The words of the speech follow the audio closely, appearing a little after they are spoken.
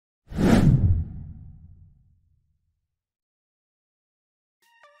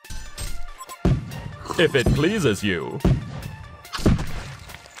If it pleases you.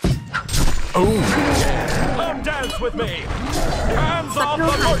 Oh, yeah. Come dance with me. Hands off the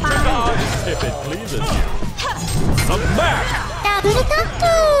merchandise. If it pleases you. Smash. ダブルタップ。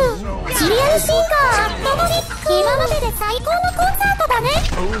シリアルシンガーアットモリック。今までで最高のコンサートだね。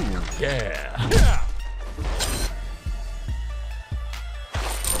Oh, yeah.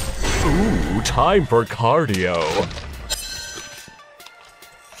 Ooh, time for cardio.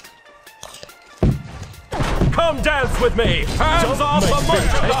 Come dance with me. Hands off the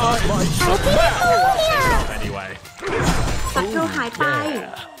merchandise. Anyway. ศัตรูหายไป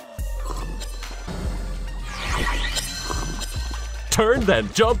Turn, then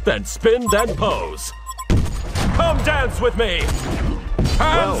jump, then spin, then pose. Come dance with me.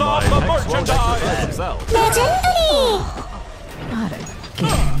 Hands off the merchandise. Legendary.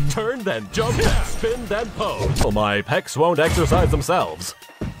 Turn, then jump, then spin, then pose. Well, my pecs won't exercise themselves.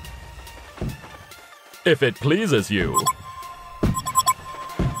 If it pleases you.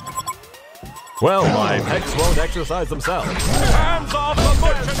 Well, my pecs won't exercise themselves. Hands off the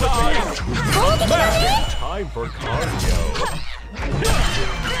merchandise! Time for cardio.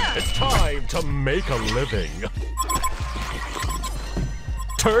 It's time to make a living.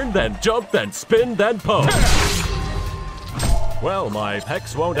 Turn, then jump, then spin, then pose. Well, my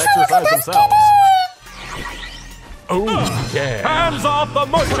pecs won't exercise themselves. Oh, yeah. Hands off the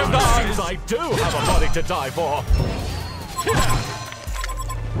merchandise! I do have a body to die for.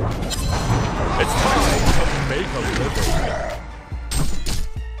 It's time to make a living.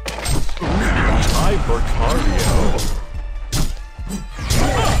 Time for cardio.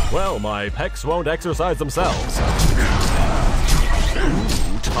 Well, my pecs won't exercise themselves.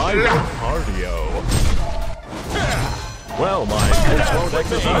 Time for cardio. Well, my pecs won't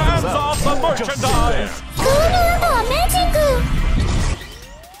exercise themselves. Hands off the merchandise!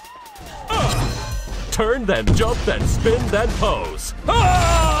 Turn, then jump, then spin, then pose.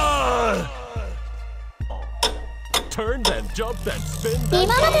 Turn, then jump, then spin, then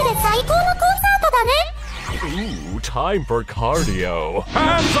pose. Ooh, time for cardio.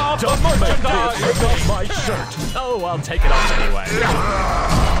 Hands off the merchandise! Take off my shirt. Oh, I'll take it off anyway.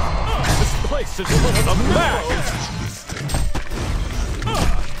 This place is full of mess.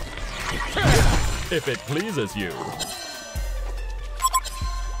 If it pleases you.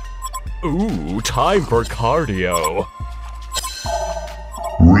 Ooh, time for cardio.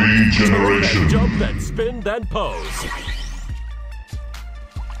 Regeneration. Jump, then spin, then pose.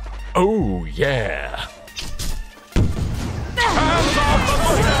 Oh, yeah. Hands off the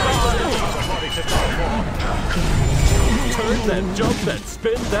merchandise! Turn, then jump, then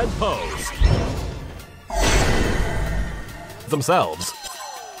spin, then pose. Themselves.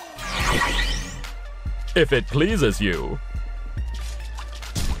 If it pleases you.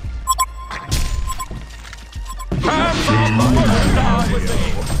 Hands off the merchandise!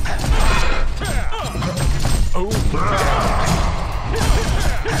 Oh,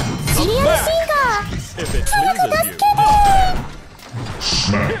 if it pleases you.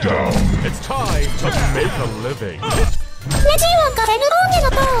 Smackdown. It's time to make a living.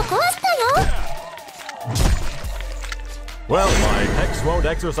 Well, my pecs won't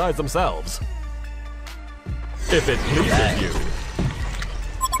exercise themselves. If it pleases you.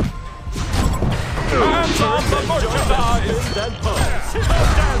 Hands off the merchandise! Then pose.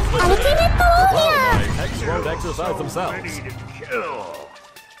 Well, my pecs won't exercise themselves.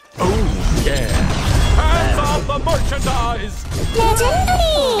 Oh, yeah. Hands off the merchandise!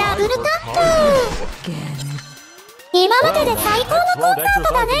 Legendary! Double tap! Won't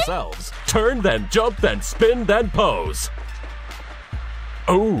exercise themselves. Turn, then jump, then spin, then pose.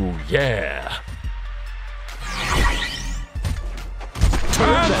 Oh, yeah.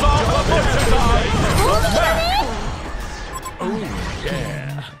 Hands off the merchandise! Oh,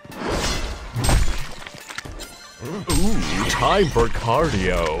 yeah. Ooh, time for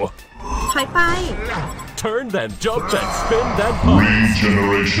cardio. ถอยไป Turn, then jump, then spin, then pose.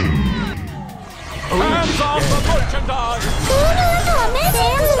 Regeneration. Hands off the merchandise!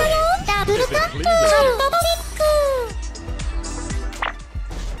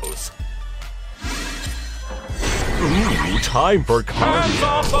 Ooh, time for cardio. Hands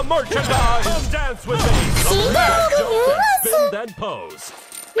off the merchandise! Come dance with me! Jump, then spin, then pose.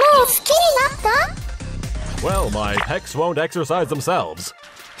 Well, my pecs won't exercise themselves.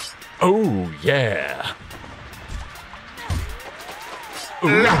 Oh, yeah.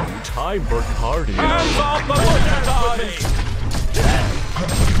 Ooh, time for cardio. Hands off the merchandise!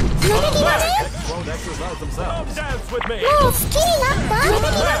 Pecs won't exercise themselves. Come dance with me! Jump,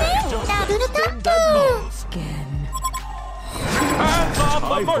 then spin, then pose. Hands off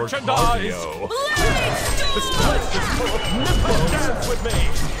the the merchandise! This place is full of nipples! Dance with me!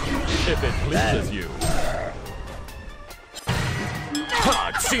 If it pleases you.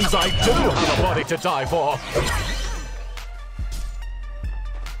 It seems I do have a body to die for!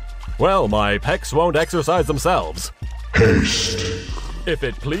 Well, my pecs won't exercise themselves. Haste. If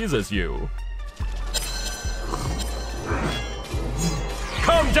it pleases you.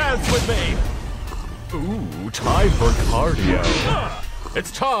 Come dance with me! Ooh, time for cardio.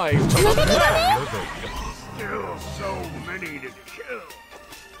 It's time to look back living. Still so many to kill.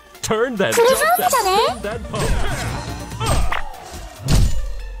 Turn then, jump then, spin then pose.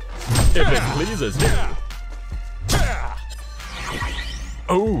 If it pleases you.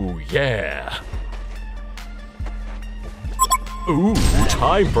 Oh, yeah. Ooh,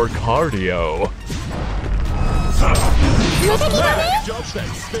 time for cardio. Jump then,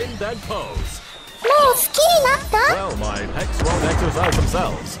 spin then pose. もう好きになった Well, my pecs won't exercise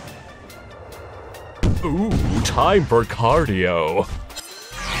themselves. Ooh, time for cardio.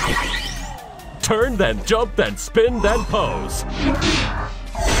 Turn then, jump then, spin then pose.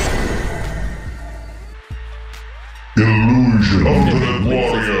 Illusion. Ultimate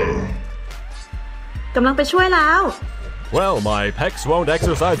warrior. กำลังไปช่วยแล้ว Well, my pecs won't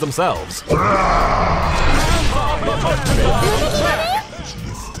exercise themselves.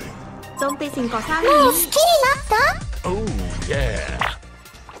 โจมตีสิ่งก่อสร้าง も นี้ う好きになった Oh, yeah.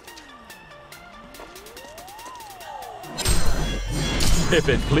 If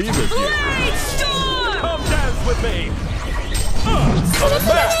it pleases you. Come dance with me.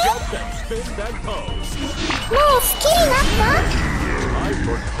 Jump then, spin then pose. もう好きになった Time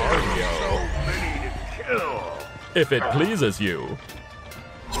for cardio. Many to kill. If it pleases you.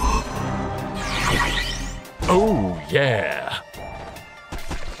 Oh, yeah.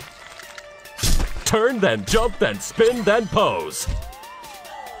 Turn then, jump then, spin then pose.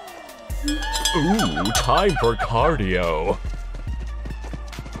 Ooh, time for cardio.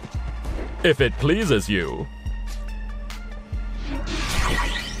 If it pleases you.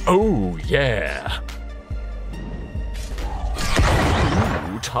 Oh, yeah.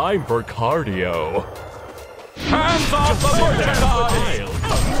 Ooh, time for cardio. Hands off the merchandise! I'll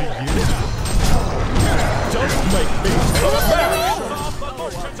come to you. Don't make me so mad! Hands off the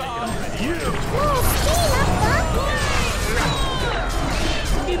merchandise! You! もう好きになった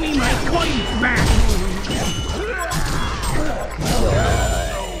Give me my coins back.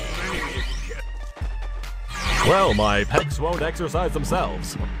 Well, my pecs won't exercise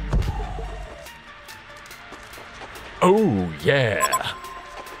themselves. Oh, yeah.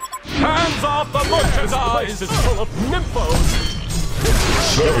 Hands off the merchandise! This place is full of nymphos!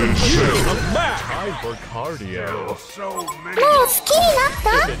 Seven sail. A match! Time for cardio. So many. もう好きになった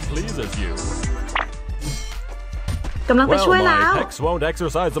If it pleases you. กำลังไป Well, ช่วยแล้ว my pecs won't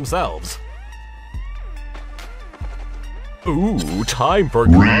exercise themselves. Ooh, time for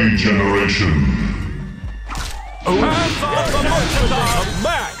cardio. Regeneration. Hands off the merchandise! A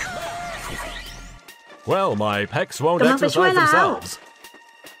Mac! Well, my pecs won't กำลังไปช่วย exercise แล้ว themselves.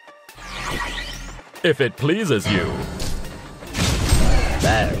 If it pleases you.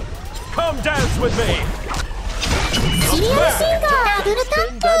 Come dance with me! シリアルシンガーダブルタッ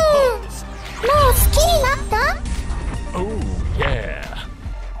Spin プ that pose. もう好きになった Oh, yeah.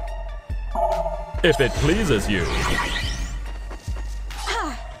 If it pleases you.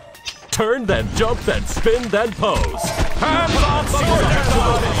 Turn then, jump then, spin then pose. Hands off the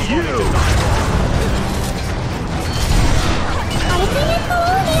merchandise! You! アルティメットウォ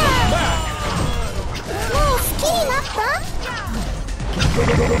ーリアーもう好きになった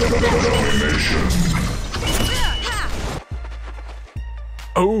Domination.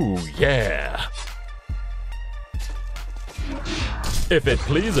 Oh, yeah. If it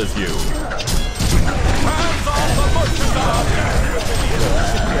pleases you. Hands off the merchandise!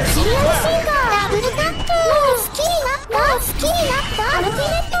 シリアルシンガーダブルタップもう好きになったもう好きになったアルティメ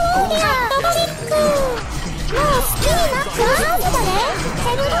ットウォーリアードキックもう好きになったチャンスだね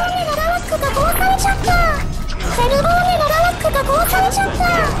セルボーネのラロックが壊されちゃったセルボーネのラロックが壊されちゃった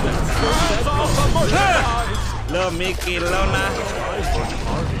Hands off the merchandise! เริ่มมีกลินแล้วนะ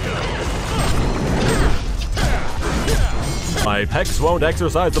My pecs won't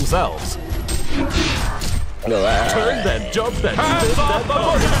exercise themselves. Turn then, jump then, spin then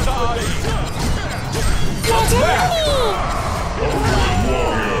pose. レジェンドリー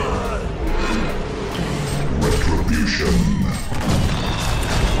Retribution.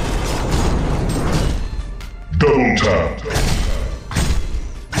 Double tap.